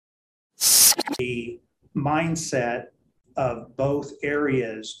The mindset of both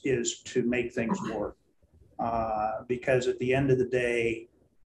areas is to make things work. Because at the end of the day,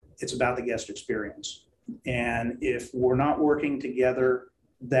 it's about the guest experience. And if we're not working together,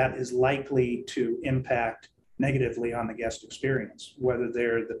 that is likely to impact negatively on the guest experience, whether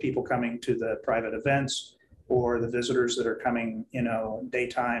they're the people coming to the private events or the visitors that are coming,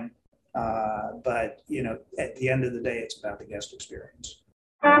 daytime. But at the end of the day, it's about the guest experience.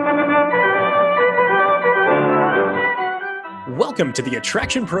 Welcome to the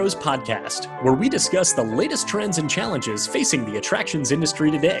Attraction Pros podcast, where we discuss the latest trends and challenges facing the attractions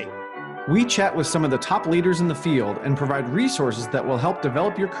industry today. We chat with some of the top leaders in the field and provide resources that will help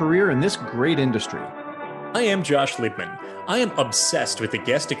develop your career in this great industry. I am Josh Liebman. I am obsessed with the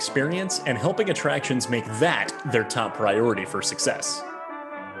guest experience and helping attractions make that their top priority for success.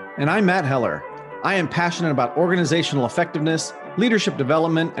 And I'm Matt Heller. I am passionate about organizational effectiveness, leadership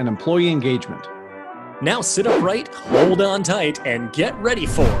development, and employee engagement. Now sit upright, hold on tight, and get ready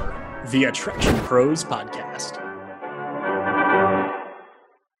for the Attraction Pros podcast.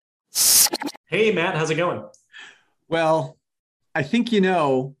 Hey, Matt, how's it going? Well, I think you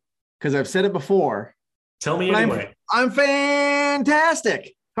know, because I've said it before. Tell me anyway. I'm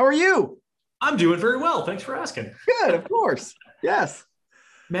fantastic. How are you? I'm doing very well. Thanks for asking. Good, of course. Yes.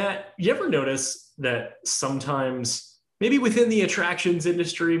 Matt, you ever notice that sometimes, maybe within the attractions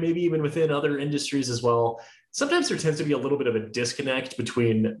industry, maybe even within other industries as well, sometimes there tends to be a little bit of a disconnect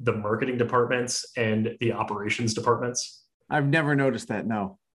between the marketing departments and the operations departments? I've never noticed that,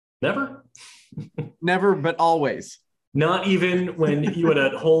 no. Never? Never, but always. Not even when you had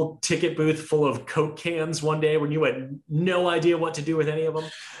a whole ticket booth full of Coke cans one day when you had no idea what to do with any of them?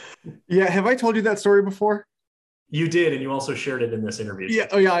 Yeah, have I told you that story before? You did, and you also shared it in this interview. Yeah,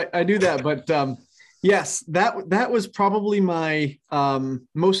 oh yeah, I do that, but yes, that was probably my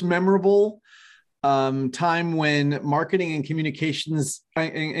most memorable time when marketing and communications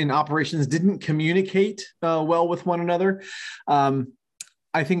and operations didn't communicate well with one another.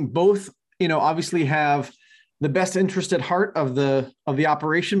 I think both, obviously have the best interest at heart of the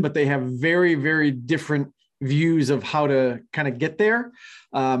operation, but they have very, very different views of how to kind of get there.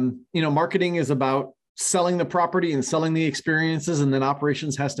 Marketing is about selling the property and selling the experiences, and then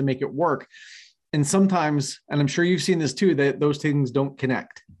operations has to make it work. And sometimes, and I'm sure you've seen this too, that those things don't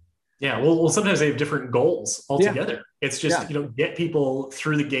connect. Yeah. Well, sometimes they have different goals altogether. Yeah. It's just, get people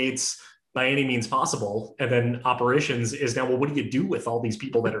through the gates by any means possible. And then operations is now, well, what do you do with all these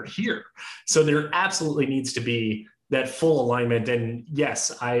people that are here? So there absolutely needs to be that full alignment. And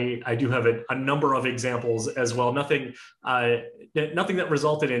yes, I do have a number of examples as well. Nothing that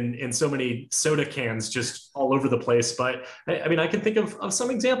resulted in so many soda cans just all over the place. But I mean, I can think of some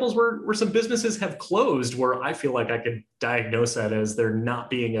examples where some businesses have closed where I feel like I could diagnose that as there not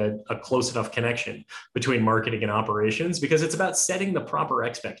being a close enough connection between marketing and operations, because it's about setting the proper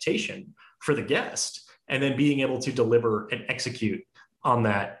expectation for the guest and then being able to deliver and execute on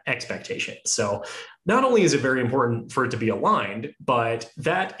that expectation. So not only is it very important for it to be aligned, but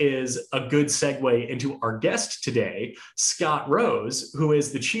that is a good segue into our guest today, Scott Rose, who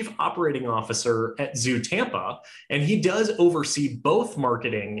is the Chief Operating Officer at Zoo Tampa, and he does oversee both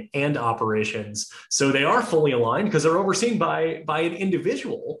marketing and operations. So they are fully aligned because they're overseen by an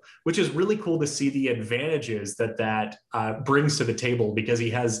individual, which is really cool to see the advantages that brings to the table, because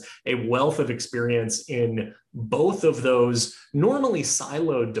he has a wealth of experience in both of those normally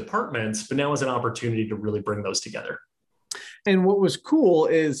siloed departments, but now has an opportunity to really bring those together. And what was cool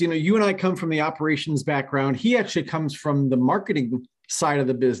is, you and I come from the operations background. He actually comes from the marketing side of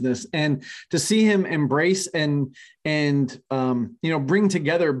the business, and to see him embrace and bring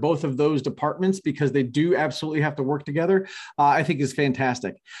together both of those departments, because they do absolutely have to work together, I think is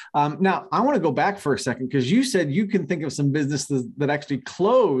fantastic. Now I want to go back for a second, because you said you can think of some businesses that actually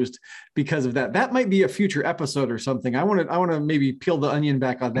closed because of that. That might be a future episode or something. I want to maybe peel the onion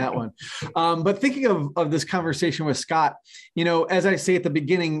back on that one. But thinking of this conversation with Scott, as I say at the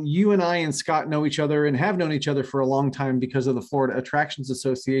beginning, you and I and Scott know each other and have known each other for a long time because of the Florida Attractions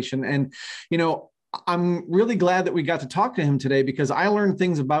Association. And, I'm really glad that we got to talk to him today, because I learned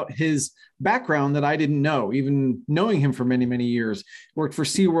things about his background that I didn't know, even knowing him for many, many years. Worked for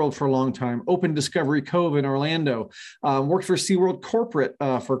SeaWorld for a long time, opened Discovery Cove in Orlando, worked for SeaWorld corporate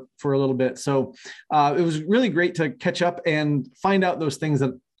for a little bit. So it was really great to catch up and find out those things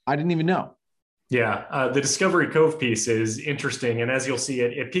that I didn't even know. Yeah, the Discovery Cove piece is interesting. And as you'll see,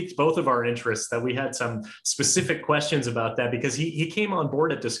 it piqued both of our interests that we had some specific questions about that because he came on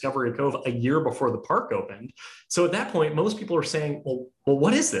board at Discovery Cove a year before the park opened. So at that point, most people are saying, well,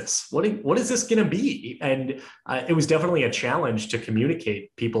 what is this? What is this going to be? And it was definitely a challenge to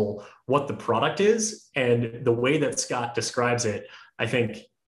communicate people what the product is. And the way that Scott describes it, I think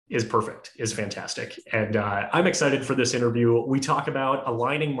is perfect, is fantastic. And I'm excited for this interview. We talk about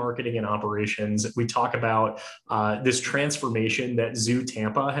aligning marketing and operations. We talk about this transformation that Zoo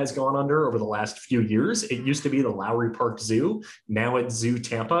Tampa has gone under over the last few years. It used to be the Lowry Park Zoo. Now it's Zoo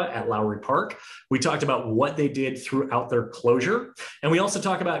Tampa at Lowry Park. We talked about what they did throughout their closure. And we also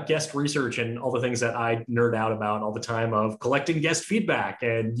talk about guest research and all the things that I nerd out about all the time of collecting guest feedback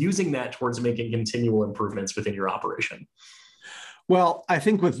and using that towards making continual improvements within your operation. Well, I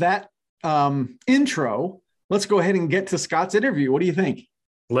think with that intro, let's go ahead and get to Scott's interview. What do you think?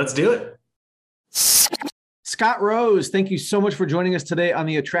 Let's do it. Scott Rose, thank you so much for joining us today on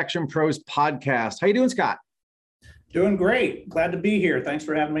the Attraction Pros podcast. How you doing, Scott? Doing great. Glad to be here. Thanks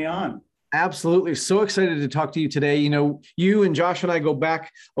for having me on. Absolutely. So excited to talk to you today. You know, you and Josh and I go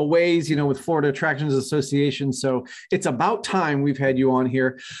back a ways, you know, with Florida Attractions Association. So it's about time we've had you on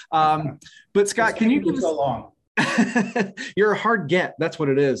here. But Scott, can you give us so long? You're a hard get. That's what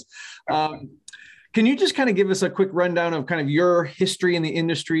it is. Can you just kind of give us a quick rundown of kind of your history in the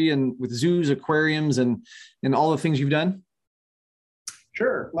industry and with zoos, aquariums, and all the things you've done?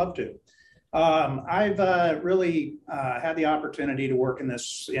 Sure, love to. I've really had the opportunity to work in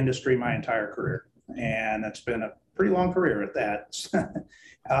this industry my entire career, and it's been a pretty long career at that.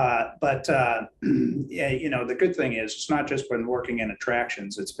 Yeah, you know, the good thing is it's not just been working in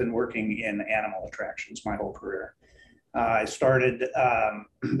attractions, it's been working in animal attractions my whole career. I started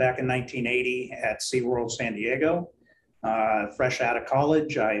back in 1980 at SeaWorld San Diego. Fresh out of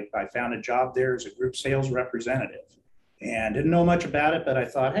college, I found a job there as a group sales representative and didn't know much about it, but I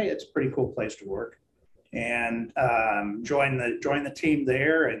thought, hey, it's a pretty cool place to work. And joined the team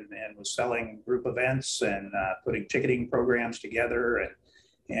there and was selling group events and putting ticketing programs together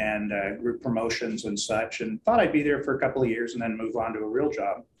and group promotions and such, and thought I'd be there for a couple of years and then move on to a real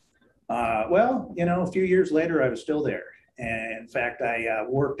job. Well, you know, a few years later, I was still there. And in fact, I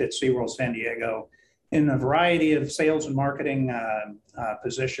worked at SeaWorld San Diego in a variety of sales and marketing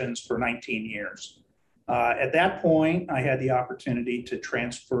positions for 19 years. At that point, I had the opportunity to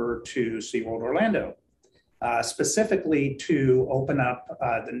transfer to SeaWorld Orlando, specifically to open up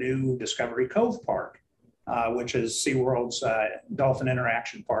the new Discovery Cove Park, which is SeaWorld's Dolphin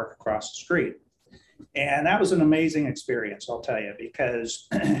Interaction Park across the street. And that was an amazing experience, I'll tell you, because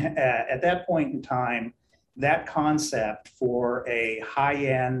at that point in time, that concept for a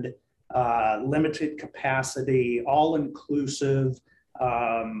high-end, limited capacity, all-inclusive,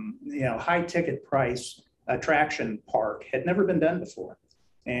 you know, high-ticket price attraction park had never been done before.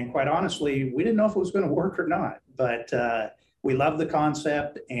 And quite honestly, we didn't know if it was going to work or not, but we loved the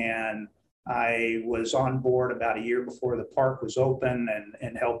concept, and I was on board about a year before the park was open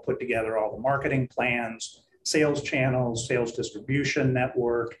and helped put together all the marketing plans, sales channels, sales distribution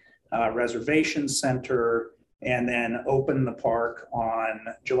network, reservation center, and then opened the park on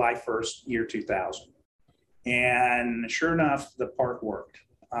July 1st, year 2000. And sure enough, the park worked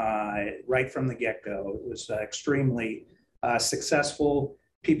right from the get-go. It was extremely successful.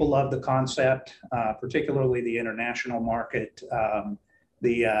 People loved the concept, particularly the international market.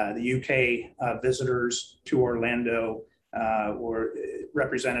 The UK visitors to Orlando were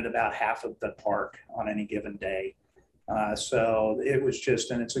represented about half of the park on any given day. So it was just,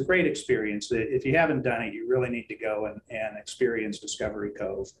 and it's a great experience. If you haven't done it, you really need to go and experience Discovery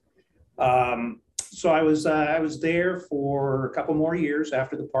Cove. So I was there for a couple more years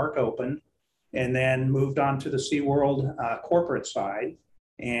after the park opened, and then moved on to the SeaWorld corporate side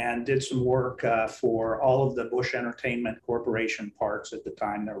and did some work for all of the Busch Entertainment Corporation parks at the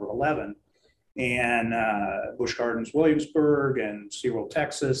time. There were 11. And Busch Gardens Williamsburg and SeaWorld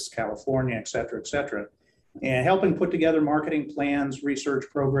Texas, California, et cetera, and helping put together marketing plans, research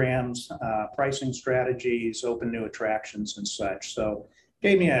programs, pricing strategies, open new attractions and such. So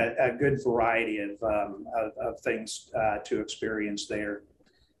gave me a good variety of things to experience there.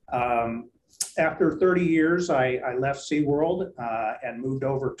 After 30 years, I left SeaWorld and moved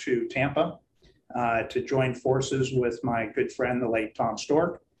over to Tampa to join forces with my good friend, the late Tom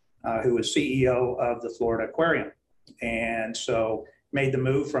Stork, who was CEO of the Florida Aquarium. And so made the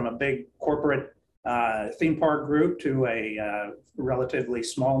move from a big corporate theme park group to a relatively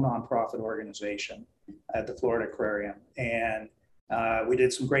small nonprofit organization at the Florida Aquarium. And we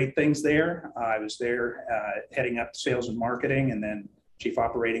did some great things there. I was there heading up sales and marketing and then chief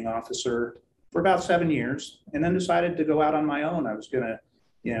operating officer. for about 7 years, and then decided to go out on my own. I was going to,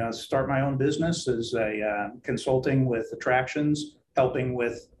 start my own business as a consulting with attractions, helping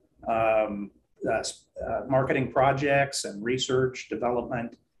with marketing projects and research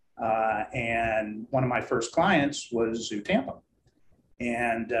development. And one of my first clients was Zoo Tampa.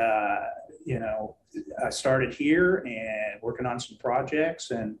 And, I started here and working on some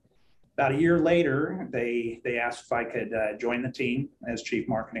projects. And about a year later, they asked if I could join the team as chief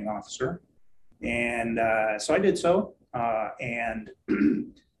marketing officer. And so I did so. And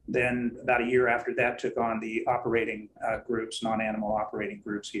then about a year after that, took on the operating groups, non-animal operating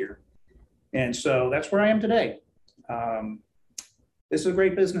groups here. And so that's where I am today. This is a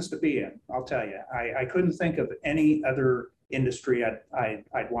great business to be in, I'll tell you. I couldn't think of any other industry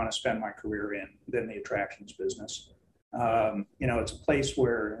I'd want to spend my career in than the attractions business. It's a place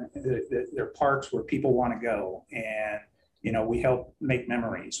where there are parks where people want to go, and we help make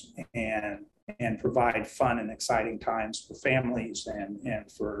memories and provide fun and exciting times for families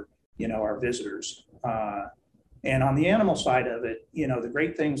and for our visitors. And on the animal side of it, the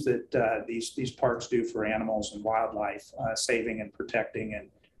great things that these parks do for animals and wildlife, saving and protecting and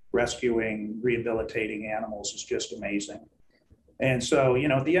rescuing, rehabilitating animals is just amazing. And so,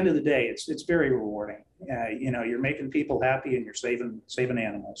 at the end of the day, it's very rewarding. You're making people happy and you're saving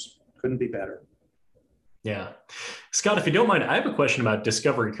animals. Couldn't be better. Yeah. Scott, if you don't mind, I have a question about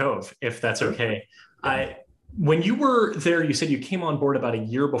Discovery Cove, if that's okay. When you were there, you said you came on board about a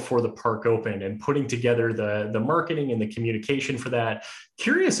year before the park opened and putting together the marketing and the communication for that.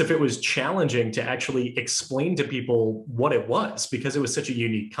 Curious if it was challenging to actually explain to people what it was, because it was such a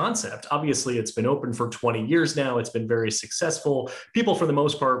unique concept. Obviously, it's been open for 20 years now. It's been very successful. People, for the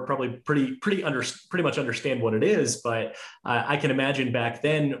most part, probably pretty much understand what it is. But I can imagine back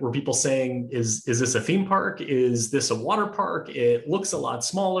then, were people saying, "Is this a theme park? Is this a water park? It looks a lot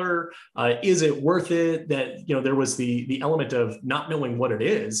smaller. Is it worth it?" That there was the element of not knowing what it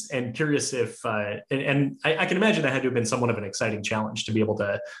is, and curious if and I can imagine that had to have been somewhat of an exciting challenge to be able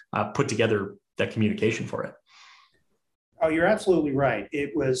to put together that communication for it. Oh, you're absolutely right.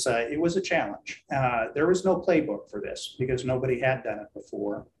 It was a challenge. There was no playbook for this because nobody had done it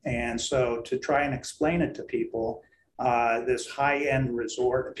before, and so to try and explain it to people, this high-end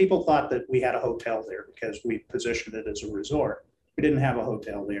resort, people thought that we had a hotel there because we positioned it as a resort. We didn't have a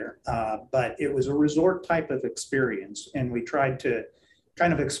hotel there, but it was a resort type of experience, and we tried to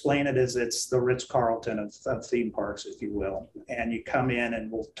kind of explain it as it's the Ritz-Carlton of theme parks, if you will. And you come in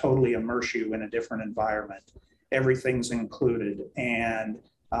and we'll totally immerse you in a different environment. Everything's included, and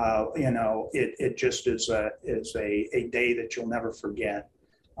it just is a day that you'll never forget.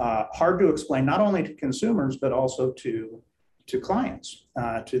 Hard to explain not only to consumers but also to clients,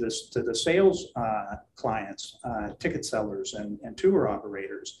 to the sales clients, ticket sellers, and tour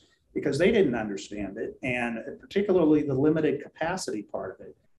operators, because they didn't understand it, and particularly the limited capacity part of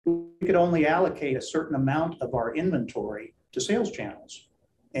it. We could only allocate a certain amount of our inventory to sales channels,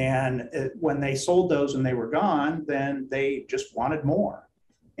 and when they sold those and they were gone, then they just wanted more,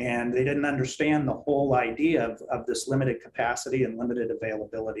 and they didn't understand the whole idea of this limited capacity and limited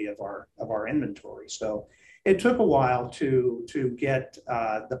availability of our inventory. So it took a while to get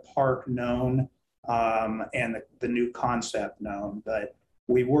the park known and the new concept known, but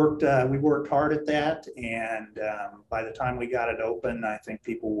we worked hard at that, and by the time we got it open, I think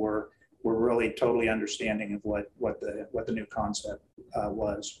people were really totally understanding of what the new concept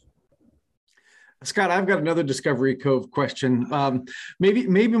was. Scott, I've got another Discovery Cove question.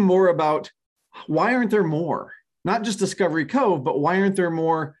 Maybe more about why aren't there more? Not just Discovery Cove, but why aren't there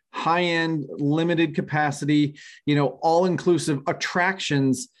more high-end, limited capacity, all-inclusive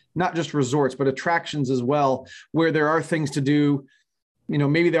attractions, not just resorts, but attractions as well, where there are things to do?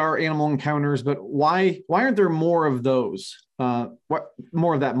 Maybe there are animal encounters, but why aren't there more of those?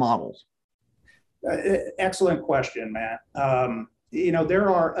 More of that model? Excellent question, Matt. There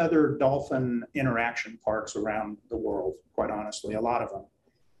are other dolphin interaction parks around the world, quite honestly, a lot of them.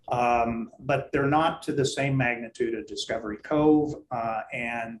 But they're not to the same magnitude of Discovery Cove,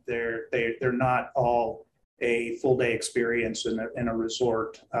 and they're not all a full day experience in a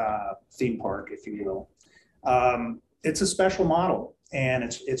resort theme park, if you will. It's a special model, and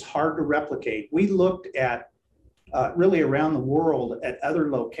it's hard to replicate. We looked at really around the world at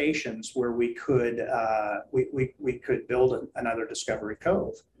other locations where we could build another Discovery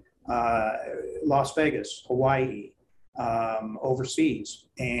Cove. Las Vegas, Hawaii, overseas,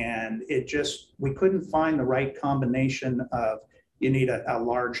 and we couldn't find the right combination of, you need a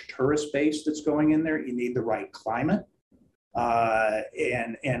large tourist base that's going in there, you need the right climate,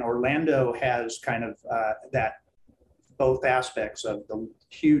 and Orlando has kind of that both aspects of the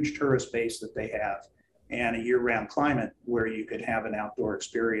huge tourist base that they have and a year-round climate where you could have an outdoor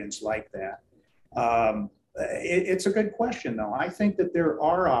experience like that. It's a good question, though. I think that there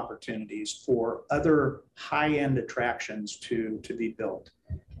are opportunities for other high-end attractions to be built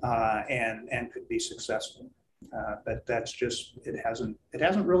and could be successful. But that's just, it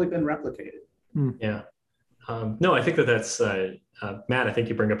hasn't really been replicated. Yeah. No, I think that's Matt. I think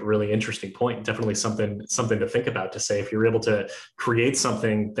you bring up a really interesting point. Definitely something to think about. To say if you're able to create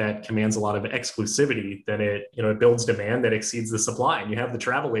something that commands a lot of exclusivity, then it builds demand that exceeds the supply. And you have the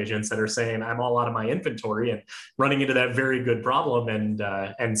travel agents that are saying, "I'm all out of my inventory," and running into that very good problem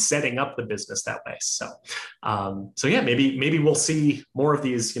and setting up the business that way. So yeah, maybe we'll see more of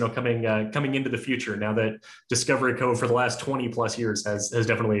these coming into the future now that Discovery Cove for the last 20 plus years has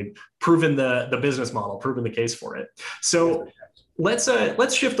definitely proven the business model, proven the case for it. So let's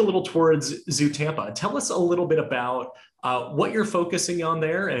shift a little towards Zoo Tampa. Tell us a little bit about what you're focusing on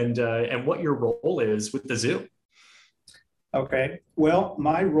there and what your role is with the zoo. Okay. Well,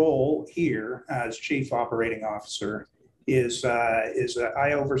 my role here as Chief Operating Officer is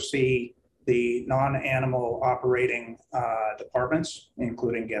I oversee the non-animal operating departments,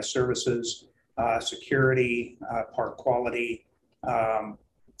 including guest services, security, park quality,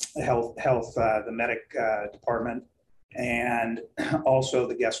 health, the medic department, and also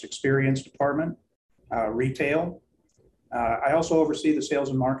the guest experience department, retail. I also oversee the sales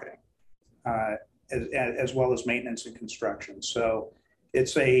and marketing, as well as maintenance and construction. So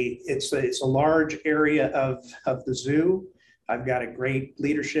it's a large area of the zoo. I've got a great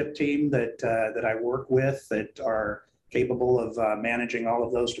leadership team that I work with that are capable of managing all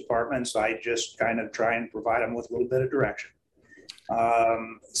of those departments. I just kind of try and provide them with a little bit of direction.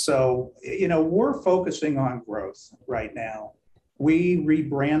 So, we're focusing on growth right now. We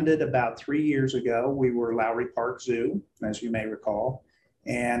rebranded about 3 years ago. We were Lowry Park Zoo, as you may recall,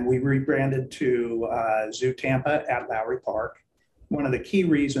 and we rebranded to Zoo Tampa at Lowry Park. One of the key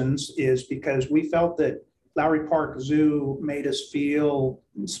reasons is because we felt that Lowry Park Zoo made us feel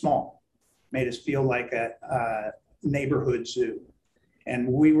small, made us feel like a neighborhood zoo,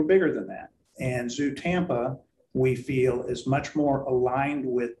 and we were bigger than that. And Zoo Tampa, we feel, is much more aligned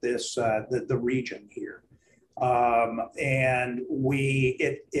with this the region here, and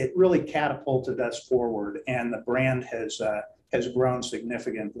it really catapulted us forward, and the brand has grown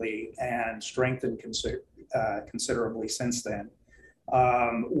significantly and strengthened considerably since then.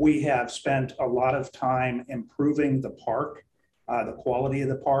 We have spent a lot of time improving the park, the quality of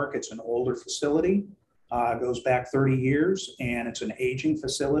the park. It's an older facility. Goes back 30 years, and it's an aging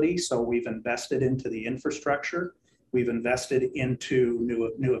facility. So we've invested into the infrastructure. We've invested into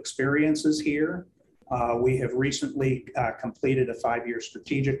new experiences here. We have recently completed a 5-year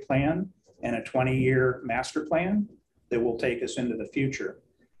strategic plan and a 20-year master plan that will take us into the future.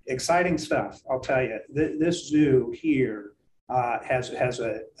 Exciting stuff, I'll tell you. This zoo here has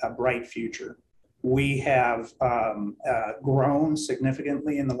a bright future. We have grown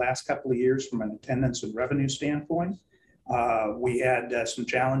significantly in the last couple of years from an attendance and revenue standpoint. We had some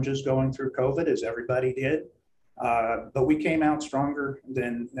challenges going through COVID, as everybody did, but we came out stronger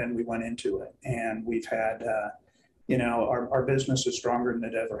than we went into it. And we've had, our business is stronger than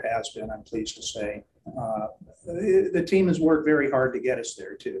it ever has been, I'm pleased to say. The team has worked very hard to get us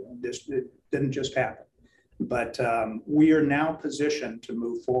there too. It didn't just happen. But we are now positioned to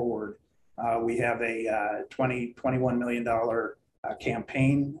move forward. We have a $21 million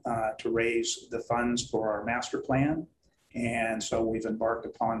campaign to raise the funds for our master plan. And so we've embarked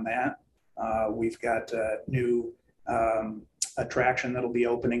upon that. We've got a new attraction that'll be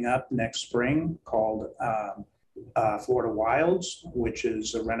opening up next spring called Florida Wilds, which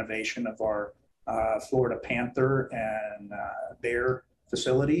is a renovation of our Florida Panther and bear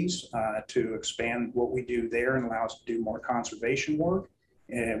facilities to expand what we do there and allow us to do more conservation work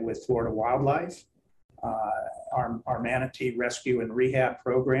with Florida wildlife. Our manatee rescue and rehab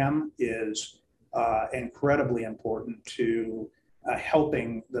program is incredibly important to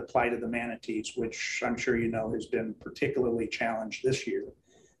helping the plight of the manatees, which I'm sure you know has been particularly challenged this year.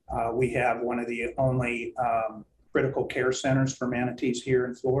 We have one of the only critical care centers for manatees here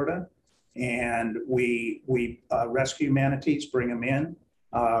in Florida, and we rescue manatees, bring them in,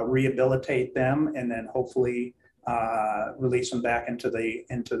 rehabilitate them, and then hopefully release them back into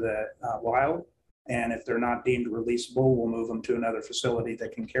the wild. And if they're not deemed releasable, we'll move them to another facility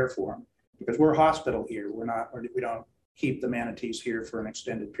that can care for them. Because we're a hospital here, we don't keep the manatees here for an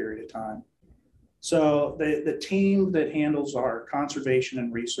extended period of time. So the team that handles our conservation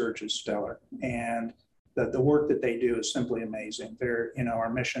and research is stellar, and the work that they do is simply amazing. Our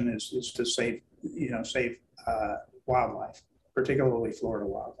mission is to save wildlife, particularly Florida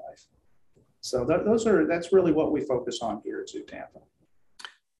wildlife. So that's really what we focus on here at Zoo Tampa.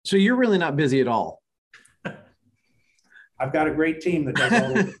 So you're really not busy at all. I've got a great team that does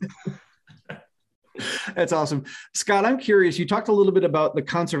all of it. That's awesome. Scott, I'm curious, you talked a little bit about the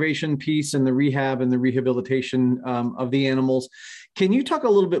conservation piece and the rehab and the rehabilitation of the animals. Can you talk a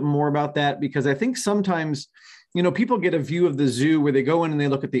little bit more about that? Because I think sometimes, you know, people get a view of the zoo where they go in and they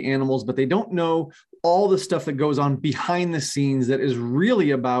look at the animals, but they don't know all the stuff that goes on behind the scenes that is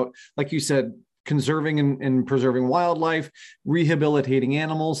really about, like you said, conserving and preserving wildlife, rehabilitating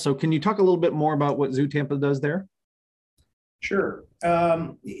animals. So can you talk a little bit more about what Zoo Tampa does there? Sure.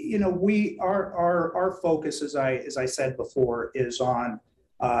 You know, our focus, as I said before, is on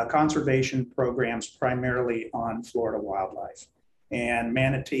conservation programs primarily on Florida wildlife and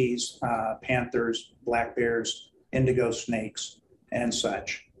manatees, panthers, black bears, indigo snakes, and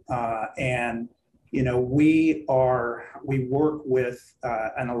such. And you know, we work with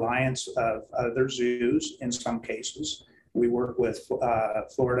an alliance of other zoos in some cases. We work with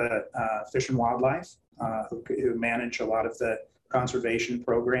Florida Fish and Wildlife, who manage a lot of the conservation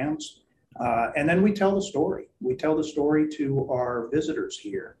programs. And then we tell the story. We tell the story to our visitors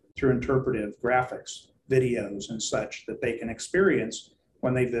here through interpretive graphics, videos, and such that they can experience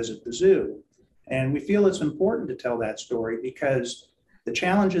when they visit the zoo. And we feel it's important to tell that story because the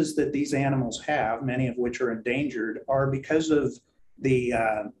challenges that these animals have, many of which are endangered, are because of the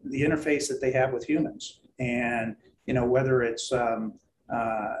interface that they have with humans. And you know, whether it's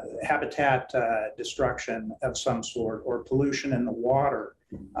habitat destruction of some sort, or pollution in the water,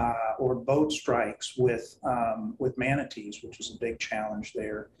 or boat strikes with manatees, which is a big challenge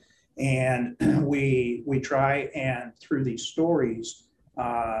there. And we try and through these stories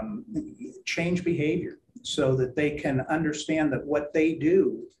change behavior so that they can understand that what they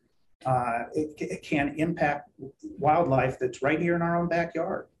do it can impact wildlife that's right here in our own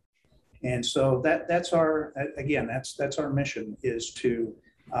backyard. And so that's our, again, that's our mission, is to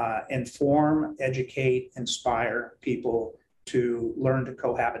inform, educate, inspire people to learn to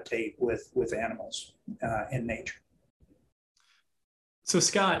cohabitate with animals in nature. So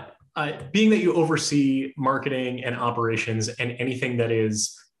Scott, being that you oversee marketing and operations and anything that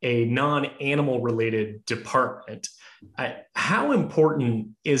is a non-animal related department, how important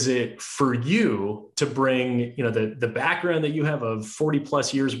is it for you to bring, you know, the background that you have of 40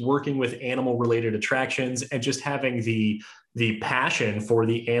 plus years working with animal related attractions and just having the passion for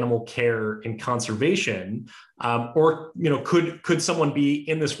the animal care and conservation, or, you know, could someone be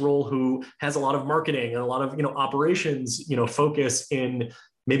in this role who has a lot of marketing and a lot of, you know, operations, you know, focus in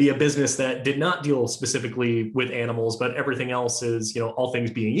maybe a business that did not deal specifically with animals, but everything else is, you know, all things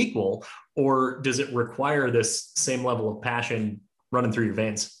being equal? Or does it require this same level of passion running through your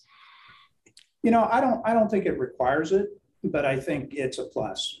veins? You know, I don't think it requires it, but I think it's a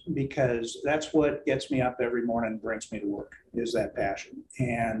plus, because that's what gets me up every morning and brings me to work, is that passion.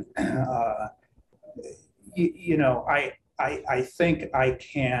 And you know, I think I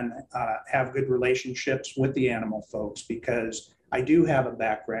can have good relationships with the animal folks, because I do have a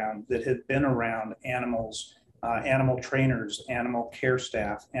background that has been around animals, animal trainers, animal care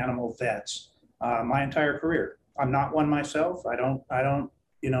staff, animal vets, my entire career. I'm not one myself. I don't,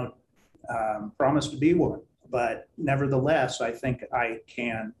 you know, promise to be one, but nevertheless, I think I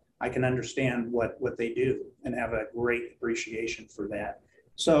can understand what they do and have a great appreciation for that.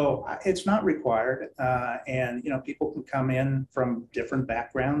 So it's not required, and you know, people can come in from different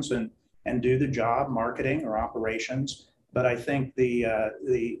backgrounds and do the job, marketing or operations. But I think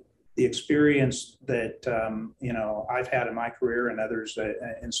the experience that you know, I've had in my career and others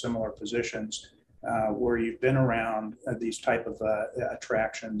in similar positions, where you've been around these type of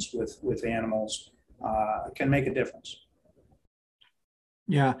attractions with animals, can make a difference.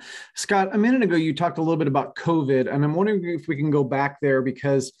 Yeah. Scott, a minute ago, you talked a little bit about COVID, and I'm wondering if we can go back there,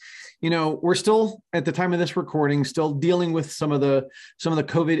 because, you know, we're still at the time of this recording, still dealing with some of the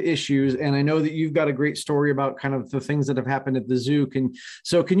COVID issues. And I know that you've got a great story about kind of the things that have happened at the zoo. Can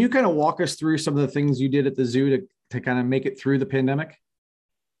you kind of walk us through some of the things you did at the zoo to kind of make it through the pandemic?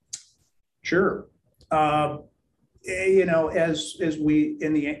 Sure. You know, as we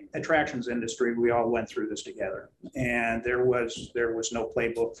in the attractions industry, we all went through this together, and there was no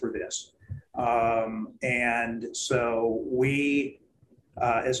playbook for this. And so we,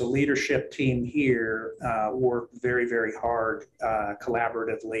 as a leadership team here, worked very, very hard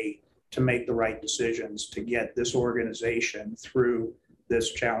collaboratively to make the right decisions to get this organization through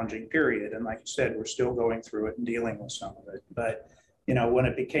this challenging period. And like you said, we're still going through it and dealing with some of it. But you know, when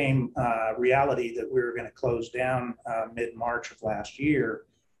it became reality that we were going to close down mid-March of last year,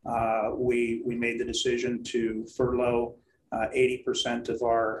 We made the decision to furlough 80% of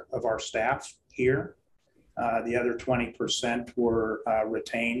our staff here. The other 20% were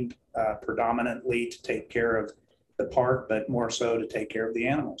retained predominantly to take care of the park, but more so to take care of the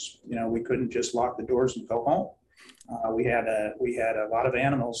animals. You know, we couldn't just lock the doors and go home. We had a lot of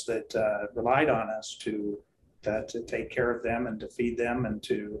animals that relied on us to take care of them and to feed them and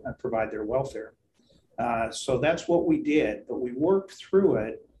to provide their welfare. So that's what we did, but we worked through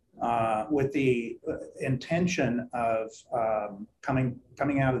it with the intention of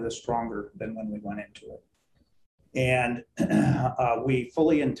coming out of this stronger than when we went into it. And we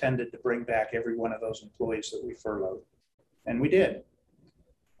fully intended to bring back every one of those employees that we furloughed, and we did.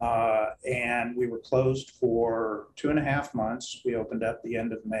 And we were closed for 2.5 months. We opened up the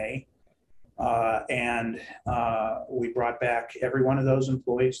end of May. And we brought back every one of those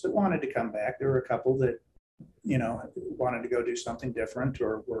employees that wanted to come back. There were a couple that, you know, wanted to go do something different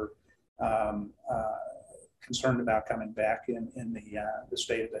or were concerned about coming back in the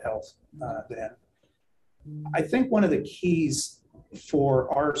state of the health then. I think one of the keys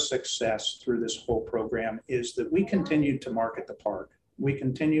for our success through this whole program is that we continued to market the park. We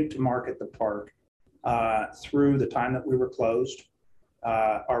continued to market the park through the time that we were closed.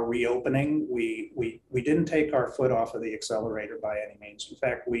 Our reopening, we didn't take our foot off of the accelerator by any means. In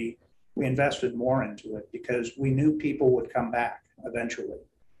fact, we invested more into it because we knew people would come back eventually.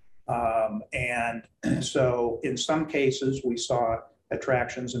 And so in some cases, we saw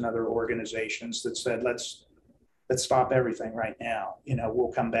attractions and other organizations that said, let's stop everything right now. You know,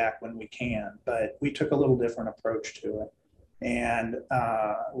 we'll come back when we can. But we took a little different approach to it. And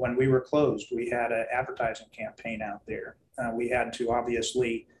when we were closed, we had an advertising campaign out there. We had to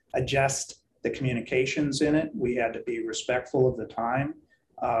obviously adjust the communications in it. We had to be respectful of the time.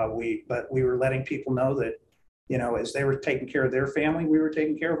 But we were letting people know that, you know, as they were taking care of their family, we were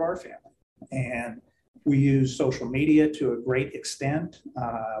taking care of our family. And we used social media to a great extent.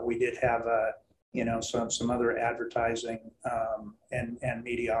 We did have you know, some other advertising and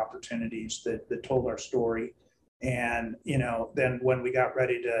media opportunities that told our story. And, you know, then when we got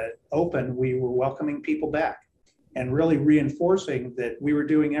ready to open, we were welcoming people back and really reinforcing that we were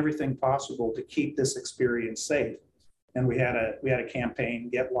doing everything possible to keep this experience safe. And we had a campaign,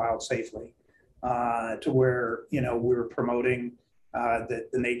 Get Wild Safely, to where, you know, we were promoting that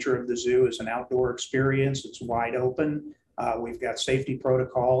the nature of the zoo is an outdoor experience. It's wide open. We've got safety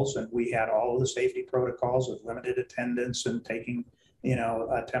protocols, and we had all of the safety protocols of limited attendance and taking, you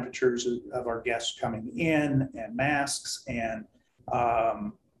know, temperatures of our guests coming in, and masks, and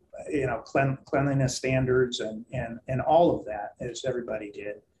you know, cleanliness standards, and all of that, as everybody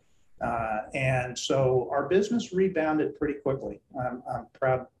did. And so our business rebounded pretty quickly. I'm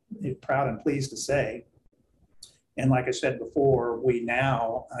proud and pleased to say. And like I said before, we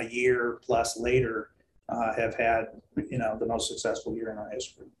now, a year plus later, have had, you know, the most successful year in our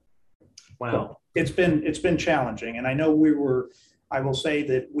history. Wow. So it's been challenging. And I know I will say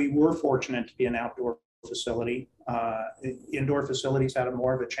that we were fortunate to be an outdoor facility. Indoor facilities had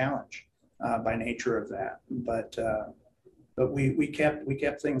more of a challenge by nature of that. But we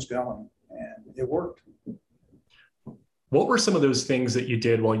kept things going, and it worked. What were some of those things that you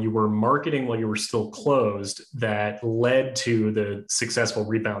did while you were marketing, while you were still closed, that led to the successful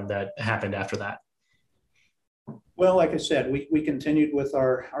rebound that happened after that? Well, like I said, we continued with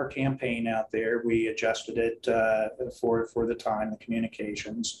our campaign out there. We adjusted it for the time, the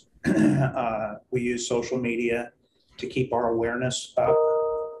communications. We used social media to keep our awareness up.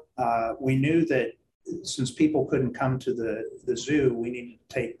 We knew that since people couldn't come to the zoo, we needed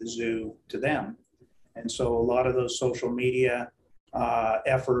to take the zoo to them. And so a lot of those social media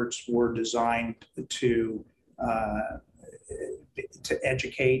efforts were designed to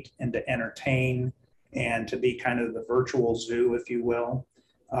educate and to entertain and to be kind of the virtual zoo, if you will,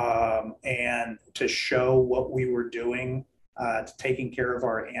 and to show what we were doing, taking care of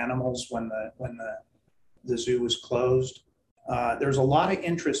our animals when the zoo was closed. There's a lot of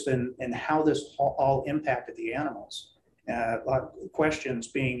interest in how this all impacted the animals. A lot of questions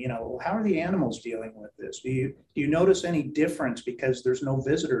being, you know, how are the animals dealing with this? Do you notice any difference because there's no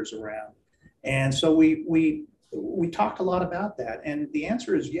visitors around? And so we talked a lot about that, and the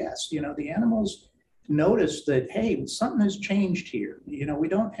answer is yes. You know, the animals noticed that, hey, something has changed here. You know, we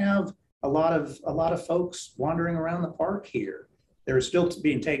don't have a lot of folks wandering around the park here. They're still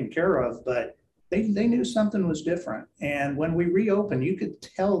being taken care of, but they knew something was different. And when we reopened, you could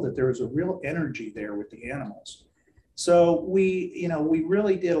tell that there was a real energy there with the animals. So we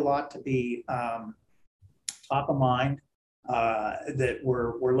really did a lot to be top of mind, that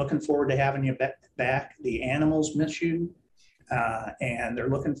we're looking forward to having you back. The animals miss you. and they're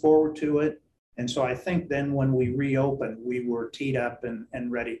looking forward to it. And so I think then when we reopened, we were teed up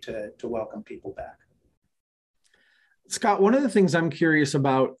and ready to welcome people back. Scott, one of the things I'm curious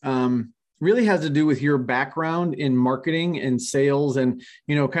about really has to do with your background in marketing and sales and,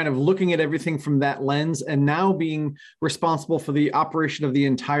 kind of looking at everything from that lens and now being responsible for the operation of the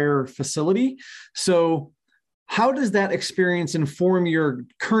entire facility. So how does that experience inform your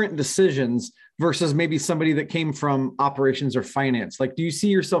current decisions versus maybe somebody that came from operations or finance? Like, do you see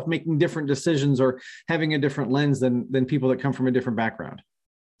yourself making different decisions or having a different lens than people that come from a different background?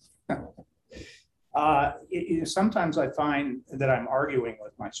 Sometimes I find that I'm arguing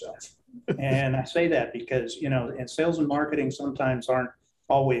with myself. And I say that because, in sales and marketing sometimes don't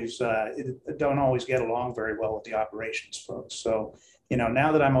always get along very well with the operations folks. So,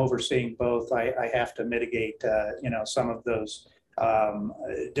 now that I'm overseeing both, I have to mitigate, some of those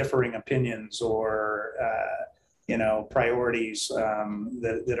differing opinions or, priorities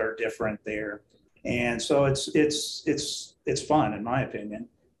that are different there. And so it's fun, in my opinion.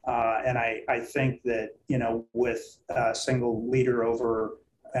 And I think that, with a single leader over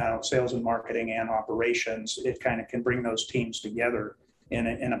sales and marketing and operations, it kind of can bring those teams together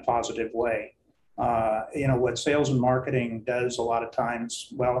in a positive way. What sales and marketing does a lot of times,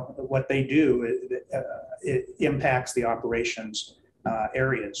 well, what they do, it impacts the operations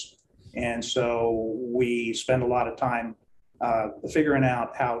areas. And so we spend a lot of time figuring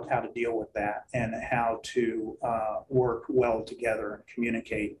out how to deal with that and how to work well together and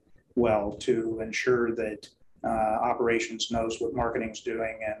communicate well to ensure that operations knows what marketing's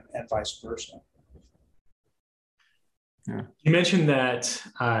doing and vice versa. Yeah. You mentioned that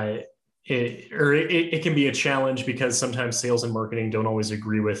it can be a challenge because sometimes sales and marketing don't always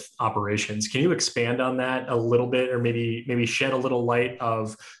agree with operations. Can you expand on that a little bit, or maybe shed a little light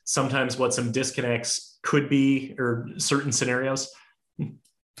of sometimes what some disconnects could be or certain scenarios?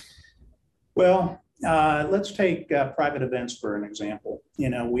 Well, let's take private events for an example.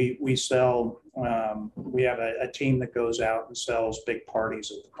 We sell, we have a team that goes out and sells big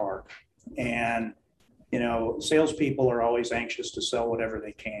parties at the park. And, salespeople are always anxious to sell whatever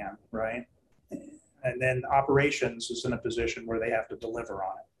they can, right? And then operations is in a position where they have to deliver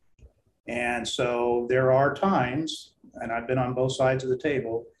on it. And so there are times, and I've been on both sides of the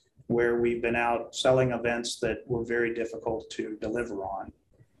table, where we've been out selling events that were very difficult to deliver on.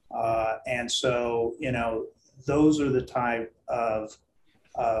 And so, those are the type of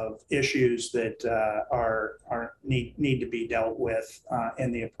issues that need to be dealt with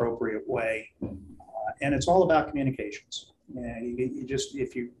in the appropriate way. And it's all about communications. You just,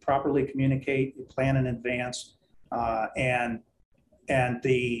 if you properly communicate, you plan in advance, and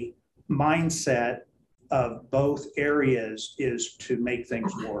the mindset of both areas is to make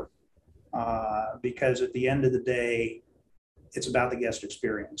things work. Because at the end of the day, it's about the guest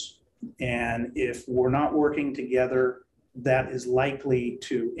experience. And if we're not working together, that is likely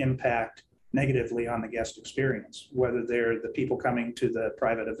to impact negatively on the guest experience, whether they're the people coming to the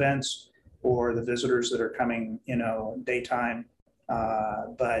private events or the visitors that are coming, daytime.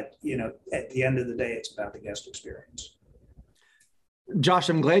 But, at the end of the day, it's about the guest experience. Josh,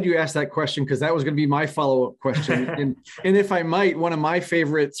 I'm glad you asked that question because that was going to be my follow-up question. and if I might, one of my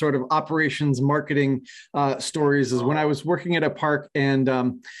favorite sort of operations marketing stories is when I was working at a park and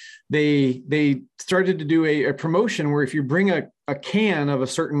they started to do a promotion where if you bring a can of a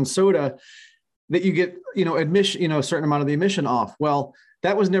certain soda that you get, admission, a certain amount of the admission off. Well,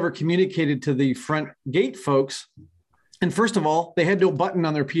 that was never communicated to the front gate folks. And first of all, they had no button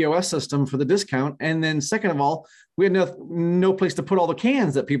on their POS system for the discount. And then second of all, we had no place to put all the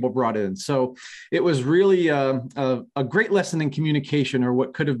cans that people brought in. So it was really a great lesson in communication, or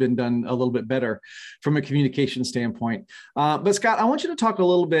what could have been done a little bit better from a communication standpoint. But Scott, I want you to talk a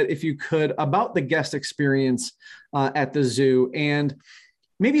little bit, if you could, about the guest experience at the zoo and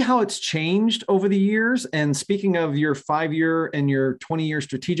maybe how it's changed over the years. And speaking of your 5-year and your 20-year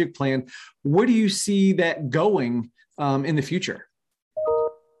strategic plan, where do you see that going in the future?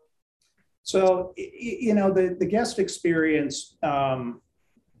 So, the guest experience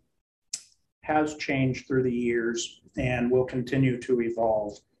has changed through the years and will continue to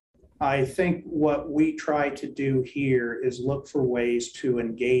evolve. I think what we try to do here is look for ways to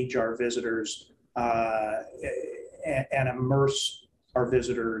engage our visitors and immerse our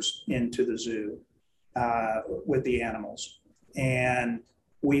visitors into the zoo with the animals. And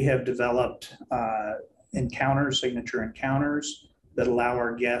we have developed signature encounters that allow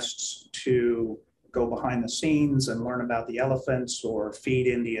our guests to go behind the scenes and learn about the elephants, or feed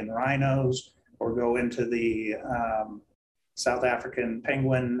Indian rhinos, or go into the South African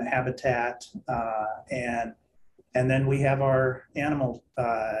penguin habitat and And then we have our animal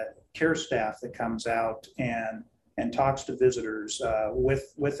care staff that comes out and talks to visitors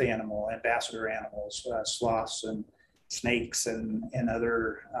with animal, ambassador animals, sloths and snakes and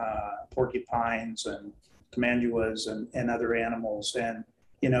other porcupines and tamanduas and other animals. And,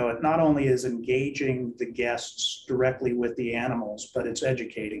 you know, it not only is engaging the guests directly with the animals, but it's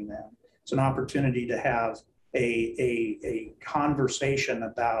educating them. It's an opportunity to have a conversation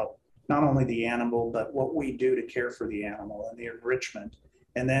about not only the animal, but what we do to care for the animal and the enrichment.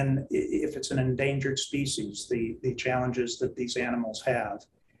 And then if it's an endangered species, the challenges that these animals have.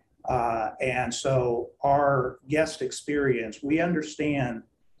 And so our guest experience, we understand,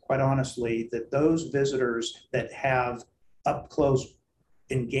 quite honestly, that those visitors that have up close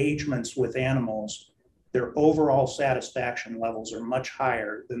engagements with animals, their overall satisfaction levels are much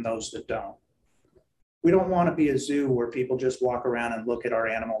higher than those that don't. We don't want to be a zoo where people just walk around and look at our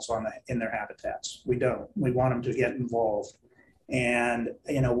animals in their habitats. We don't. We want them to get involved. And,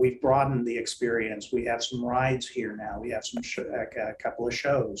 you know, we've broadened the experience. We have some rides here now. We have a couple of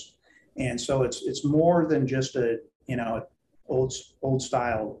shows. And so it's more than just a, you know, old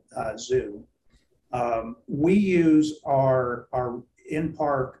style zoo. We use our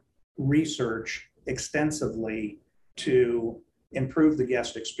in-park research extensively to improve the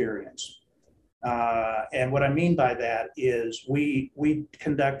guest experience. And what I mean by that is we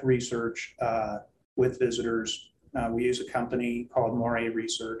conduct research with visitors. We use a company called Moray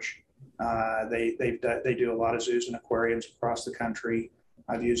Research. They do a lot of zoos and aquariums across the country.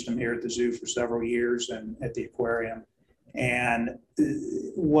 I've used them here at the zoo for several years and at the aquarium. And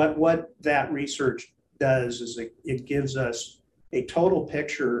what that research does is it gives us a total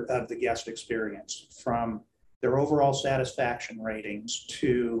picture of the guest experience, from their overall satisfaction ratings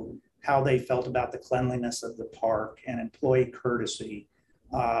to how they felt about the cleanliness of the park and employee courtesy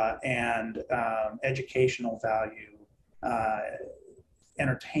and educational value,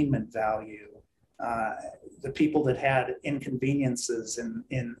 entertainment value, the people that had inconveniences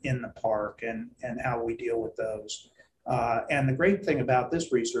in the park and how we deal with those. And the great thing about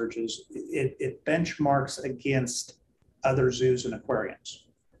this research is it benchmarks against other zoos and aquariums.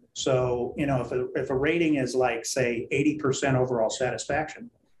 So, you know, if a rating is like, say, 80% overall satisfaction,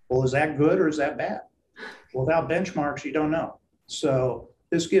 well, is that good or is that bad? Without benchmarks, you don't know. So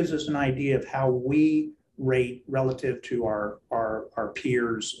this gives us an idea of how we rate relative to our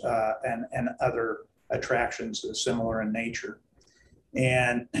peers and other attractions that are similar in nature.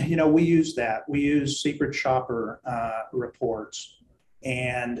 And, you know, we use that. We use Secret Shopper reports,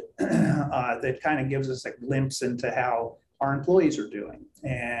 and that kind of gives us a glimpse into how our employees are doing,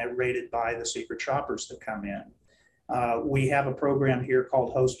 and rated by the Secret Shoppers that come in. We have a program here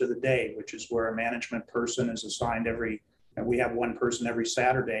called Host of the Day, which is where a management person is assigned we have one person every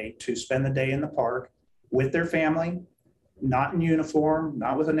Saturday to spend the day in the park with their family, not in uniform,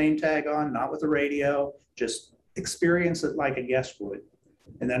 not with a name tag on, not with a radio, just experience it like a guest would,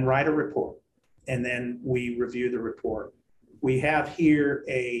 and then write a report. And then we review the report. We have here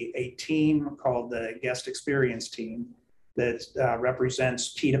a team called the Guest Experience Team that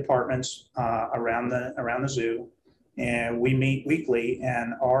represents key departments around the zoo. And we meet weekly,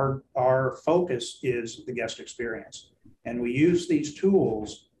 and our focus is the guest experience. And we use these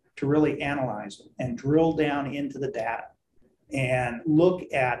tools to really analyze it and drill down into the data and look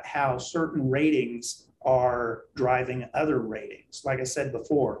at how certain ratings are driving other ratings. Like I said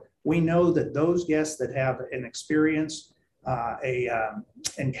before, we know that those guests that have an experience,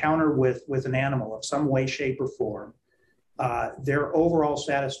 encounter with an animal of some way, shape, or form, their overall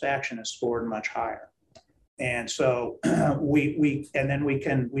satisfaction is scored much higher. And so we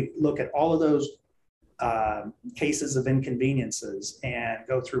look at all of those cases of inconveniences and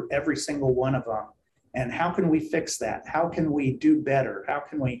go through every single one of them. And how can we fix that? How can we do better?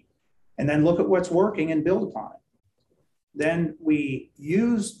 And then look at what's working and build upon it. Then we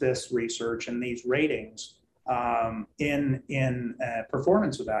use this research and these ratings in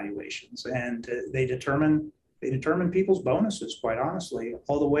performance evaluations, and they determine people's bonuses, quite honestly,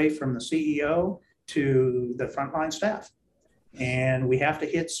 all the way from the CEO to the frontline staff. And we have to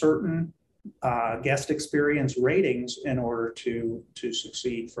hit certain guest experience ratings in order to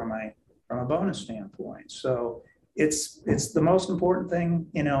succeed from a bonus standpoint. So it's the most important thing,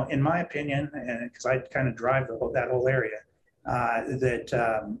 you know, in my opinion, and because I kind of drive that whole area,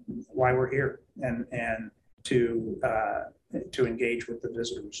 why we're here and to engage with the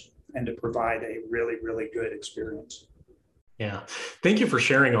visitors and to provide a really, really good experience. Yeah. Thank you for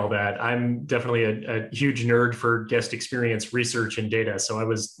sharing all that. I'm definitely a huge nerd for guest experience research and data. So I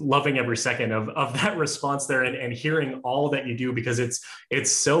was loving every second of that response there and hearing all that you do, because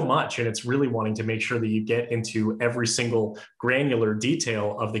it's so much, and it's really wanting to make sure that you get into every single granular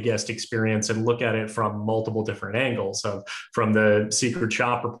detail of the guest experience and look at it from multiple different angles, from the secret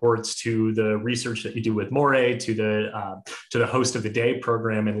shop reports to the research that you do with Moray to the host of the day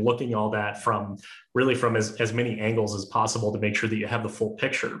program, and looking all that from as many angles as possible to make sure that you have the full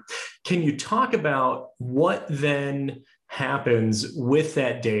picture. Can you talk about what then happens with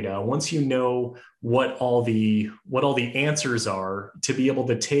that data once you know what all the answers are, to be able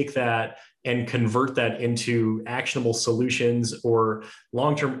to take that and convert that into actionable solutions or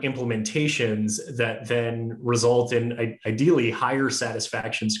long-term implementations that then result in ideally higher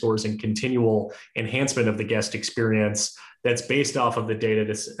satisfaction scores and continual enhancement of the guest experience that's based off of the data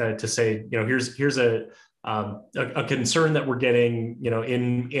to say, here's a concern that we're getting,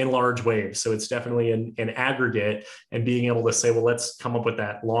 in large waves. So it's definitely an aggregate, and being able to say, well, let's come up with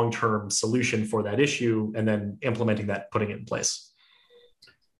that long-term solution for that issue, and then implementing that, putting it in place.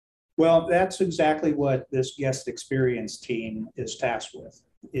 Well, that's exactly what this guest experience team is tasked with,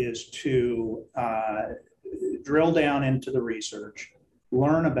 is to drill down into the research,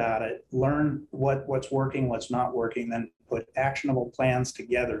 learn about it, learn what's working, what's not working, then put actionable plans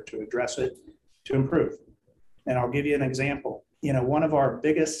together to address it, to improve. And I'll give you an example. One of our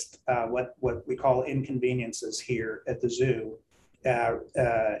biggest, what we call inconveniences here at the zoo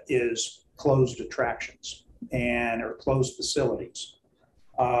is closed attractions or closed facilities.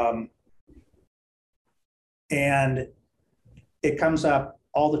 And it comes up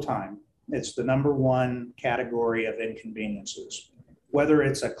all the time. It's the number one category of inconveniences, whether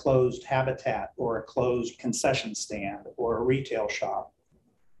it's a closed habitat or a closed concession stand or a retail shop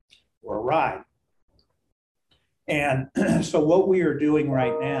or a ride. And so what we are doing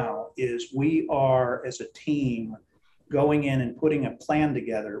right now is we are, as a team, going in and putting a plan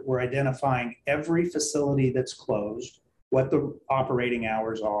together. We're identifying every facility that's closed, what the operating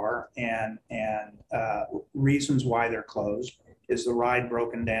hours are, and reasons why they're closed. Is the ride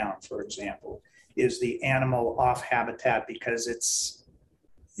broken down, for example? Is the animal off habitat because it's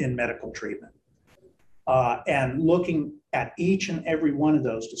in medical treatment? And looking at each and every one of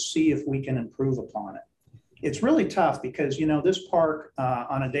those to see if we can improve upon it. It's really tough because, this park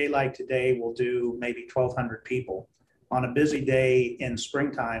on a day like today will do maybe 1,200 people. On a busy day in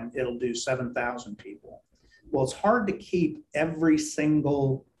springtime, it'll do 7,000 people. Well, it's hard to keep every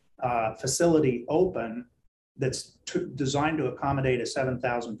single facility open that's designed to accommodate a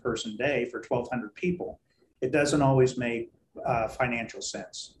 7,000 person day for 1,200 people. It doesn't always make financial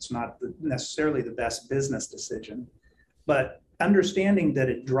sense. It's not necessarily the best business decision, but understanding that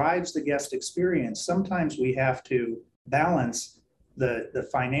it drives the guest experience, sometimes we have to balance the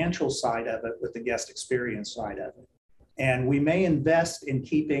financial side of it with the guest experience side of it. And we may invest in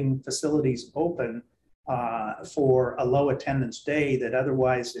keeping facilities open for a low attendance day that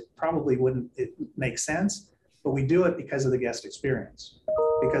otherwise it probably wouldn't make sense, but we do it because of the guest experience,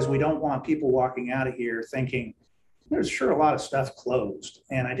 because we don't want people walking out of here thinking, there's sure a lot of stuff closed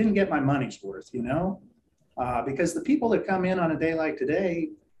and I didn't get my money's worth, because the people that come in on a day like today,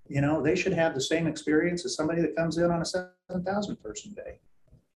 they should have the same experience as somebody that comes in on a 7,000 person day.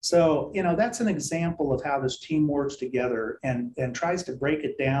 So, that's an example of how this team works together and tries to break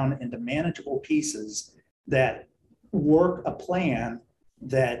it down into manageable pieces that work a plan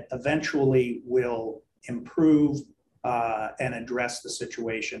that eventually will improve and address the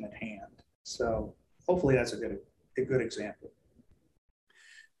situation at hand. So hopefully that's a good example.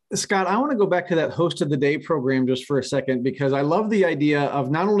 Scott, I want to go back to that host of the day program just for a second, because I love the idea of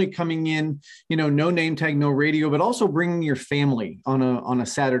not only coming in, no name tag, no radio, but also bringing your family on a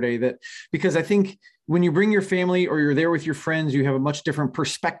Saturday. Because I think when you bring your family or you're there with your friends, you have a much different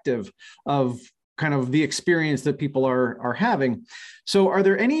perspective of kind of the experience that people are having. So are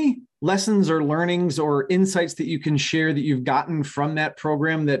there any lessons or learnings or insights that you can share that you've gotten from that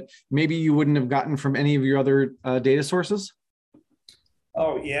program that maybe you wouldn't have gotten from any of your other data sources?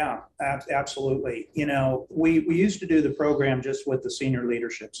 Oh, yeah, absolutely. We used to do the program just with the senior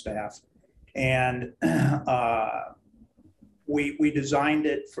leadership staff, and we designed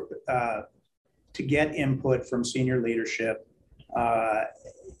it to get input from senior leadership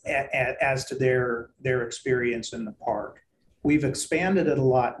as to their experience in the park. We've expanded it a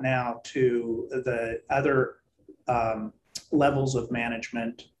lot now to the other levels of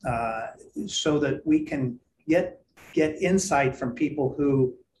management so that we can get insight from people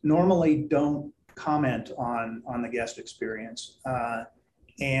who normally don't comment on the guest experience.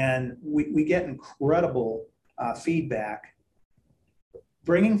 And we get incredible feedback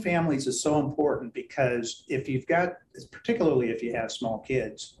bringing families is so important because if you've got, particularly if you have small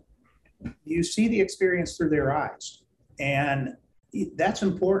kids, you see the experience through their eyes. And that's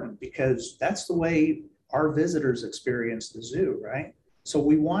important because that's the way our visitors experience the zoo, right? So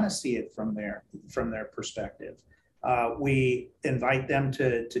we want to see it from their perspective. We invite them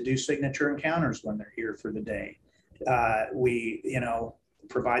to do signature encounters when they're here for the day. We,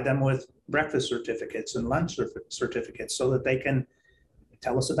 provide them with breakfast certificates and lunch certificates so that they can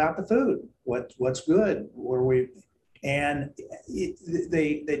tell us about the food, what's good, and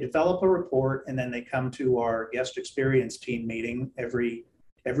they develop a report, and then they come to our guest experience team meeting every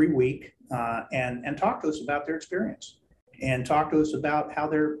week and talk to us about their experience and talk to us about how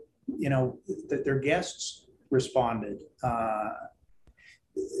their guests responded.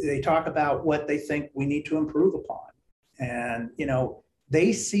 They talk about what they think we need to improve upon, and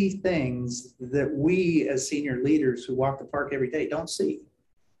they see things that we as senior leaders who walk the park every day don't see.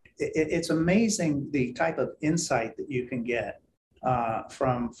 It's amazing the type of insight that you can get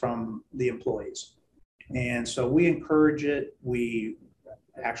from the employees. And so we encourage it. We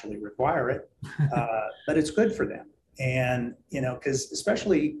actually require it, but it's good for them. And, because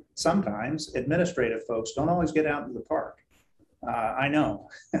especially sometimes administrative folks don't always get out into the park. I know.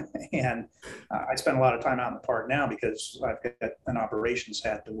 And I spend a lot of time out in the park now because I've got an operations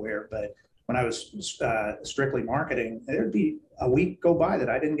hat to wear. But when I was strictly marketing, there'd be a week go by that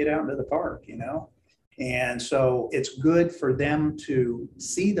I didn't get out into the park, And so it's good for them to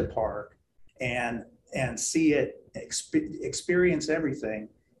see the park and see it, experience everything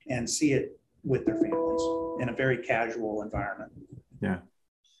and see it with their families in a very casual environment. Yeah.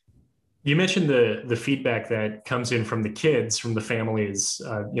 You mentioned the feedback that comes in from the kids, from the families,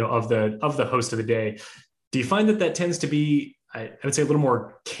 of the host of the day. Do you find that tends to be, I would say, a little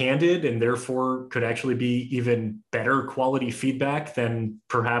more candid and therefore could actually be even better quality feedback than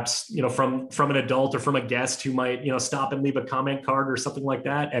perhaps, from an adult or from a guest who might, stop and leave a comment card or something like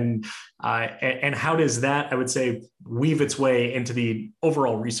that? And how does that, I would say, weave its way into the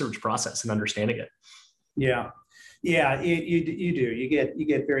overall research process and understanding it? Yeah. Yeah, you do. You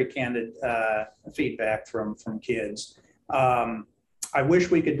get very candid feedback from kids. I wish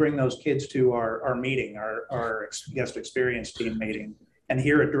we could bring those kids to our meeting, our guest experience team meeting, and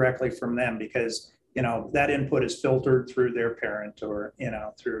hear it directly from them because that input is filtered through their parent or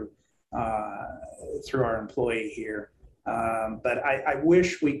through our employee here. But I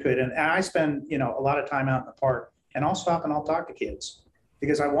wish we could, and I spend a lot of time out in the park, and I'll stop and I'll talk to kids.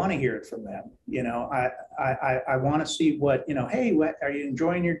 Because I want to hear it from them. I want to see what, hey, are you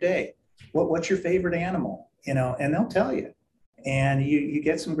enjoying your day? What's your favorite animal? And they'll tell you. And you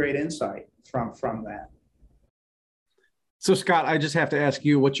get some great insight from that. So Scott, I just have to ask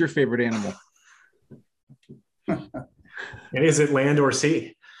you, what's your favorite animal? And is it land or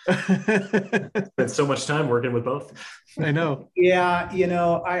sea? Spent so much time working with both. I know. Yeah,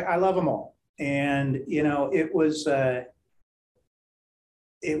 I love them all. And,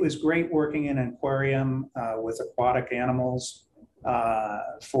 it was great working in an aquarium with aquatic animals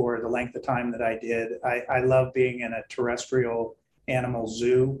for the length of time that I did. I love being in a terrestrial animal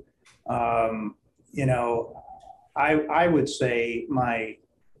zoo. I would say my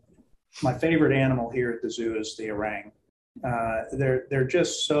favorite animal here at the zoo is the orang. They're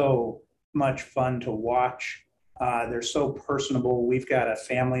just so much fun to watch. They're so personable. We've got a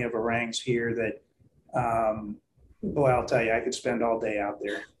family of orangs here that boy, I'll tell you, I could spend all day out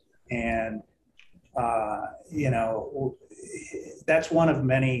there. And, that's one of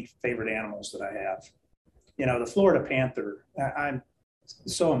many favorite animals that I have. The Florida panther, I'm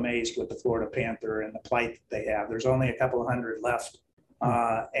so amazed with the Florida panther and the plight that they have. There's only a couple of hundred left.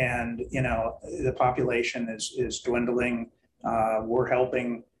 And, the population is dwindling. We're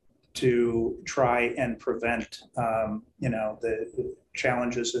helping to try and prevent, the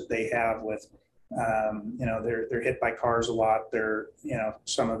challenges that they have with they're hit by cars a lot. They're,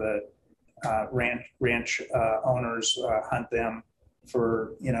 some of the ranch owners hunt them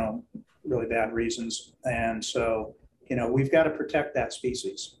for, really bad reasons. And so, we've got to protect that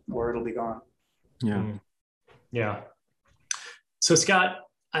species or it'll be gone. Yeah. Yeah. So Scott,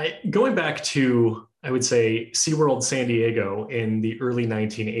 going back to, I would say, SeaWorld San Diego in the early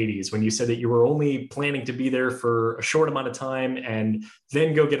 1980s, when you said that you were only planning to be there for a short amount of time and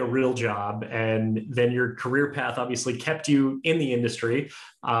then go get a real job. And then your career path obviously kept you in the industry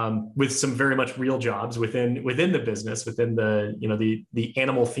with some very much real jobs within the business, within the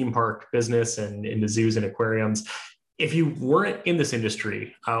animal theme park business and in the zoos and aquariums. If you weren't in this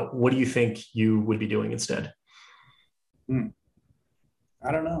industry, what do you think you would be doing instead?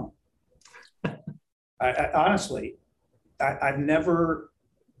 I don't know. I honestly, I've never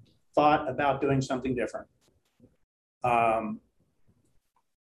thought about doing something different.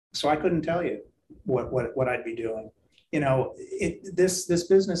 So I couldn't tell you what I'd be doing. This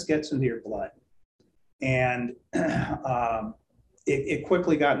business gets into your blood, and it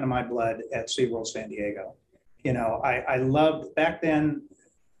quickly got into my blood at SeaWorld San Diego. I loved, back then,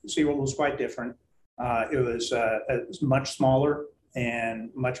 SeaWorld was quite different. It was much smaller and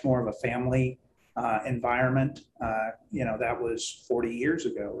much more of a family environment. That was 40 years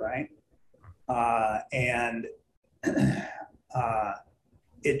ago, right? And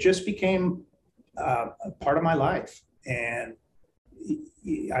it just became a part of my life. And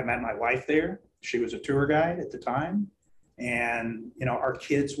I met my wife there. She was a tour guide at the time. And, our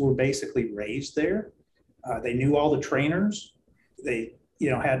kids were basically raised there. They knew all the trainers. They,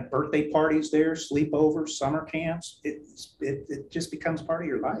 had birthday parties there, sleepovers, summer camps. It just becomes part of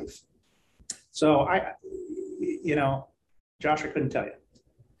your life. So Josh, I couldn't tell you.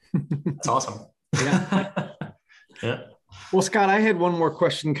 That's awesome. Yeah. Yeah. Well, Scott, I had one more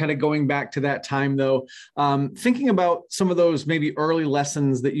question kind of going back to that time, though. Thinking about some of those maybe early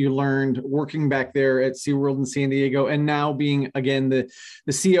lessons that you learned working back there at SeaWorld in San Diego, and now being, again, the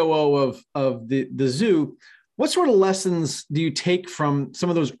COO of the zoo, what sort of lessons do you take from some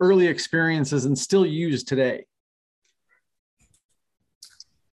of those early experiences and still use today?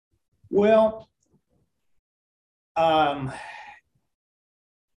 Well,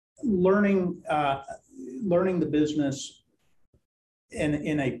 learning the business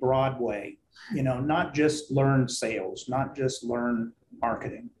in a broad way, not just learn sales, not just learn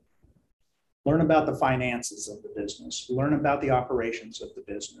marketing. Learn about the finances of the business, learn about the operations of the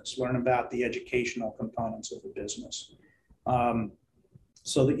business, learn about the educational components of the business,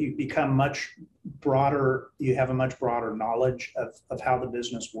 so that you become much broader, you have a much broader knowledge of how the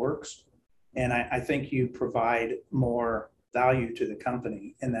business works. And I think you provide more value to the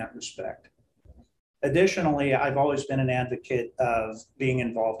company in that respect. Additionally, I've always been an advocate of being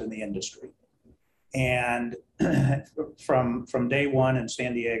involved in the industry. And from day one in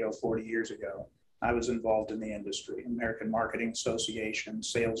San Diego 40 years ago, I was involved in the industry, American Marketing Association,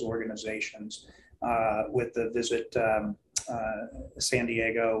 sales organizations, with the Visit San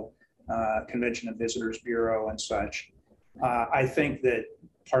Diego Convention and Visitors Bureau and such. I think that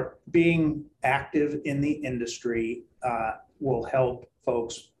being active in the industry will help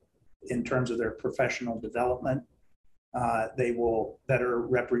folks in terms of their professional development. They will better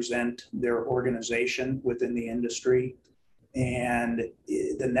represent their organization within the industry, and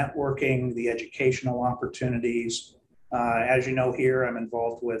the networking, the educational opportunities. As you know, here I'm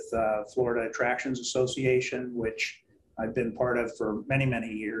involved with Florida Attractions Association, which I've been part of for many,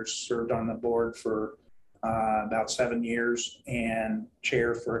 many years, served on the board for about 7 years and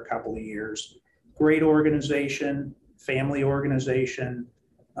chair for a couple of years. Great organization, family organization.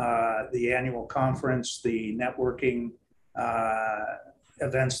 The annual conference, the networking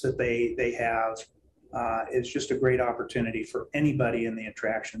events that they have is just a great opportunity for anybody in the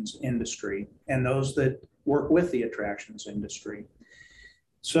attractions industry and those that work with the attractions industry.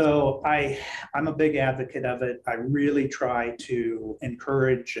 So I'm a big advocate of it. I really try to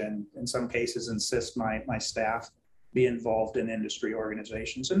encourage and in some cases insist my staff be involved in industry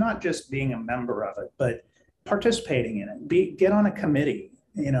organizations, and not just being a member of it, but participating in it. Get on a committee,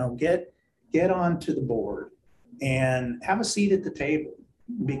 get onto the board and have a seat at the table,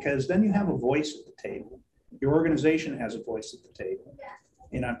 because then you have a voice at the table. Your organization has a voice at the table.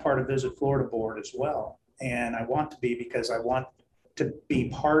 I'm part of Visit Florida board as well. And I want to be, because I want to be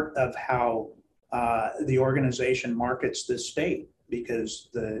part of how the organization markets this state, because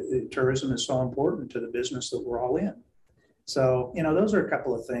the tourism is so important to the business that we're all in. So, those are a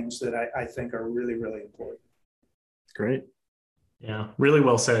couple of things that I think are really, really important. Great. Yeah, really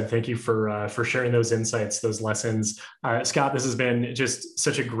well said. Thank you for sharing those insights, those lessons. Scott, this has been just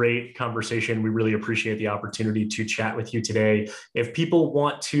such a great conversation. We really appreciate the opportunity to chat with you today. If people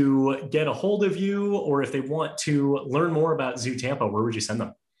want to get a hold of you, or if they want to learn more about Zoo Tampa, where would you send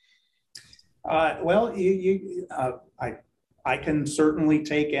them? Well, I can certainly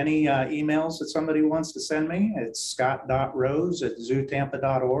take any emails that somebody wants to send me. It's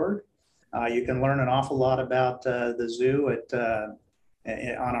scott.rose@zootampa.org. You can learn an awful lot about the zoo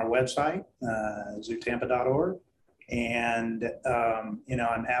on our website, zootampa.org. And,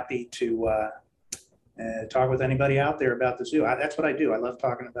 I'm happy to talk with anybody out there about the zoo. That's what I do. I love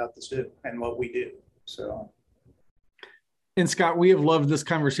talking about the zoo and what we do. So. And Scott, we have loved this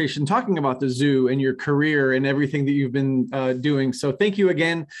conversation talking about the zoo and your career and everything that you've been doing. So thank you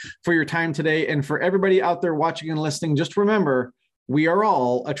again for your time today. And for everybody out there watching and listening, just remember, we are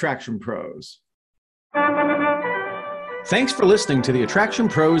all attraction pros. Thanks for listening to the Attraction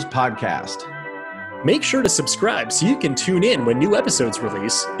Pros podcast. Make sure to subscribe so you can tune in when new episodes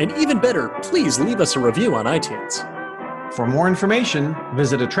release. And even better, please leave us a review on iTunes. For more information,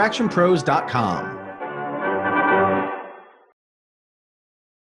 visit attractionpros.com.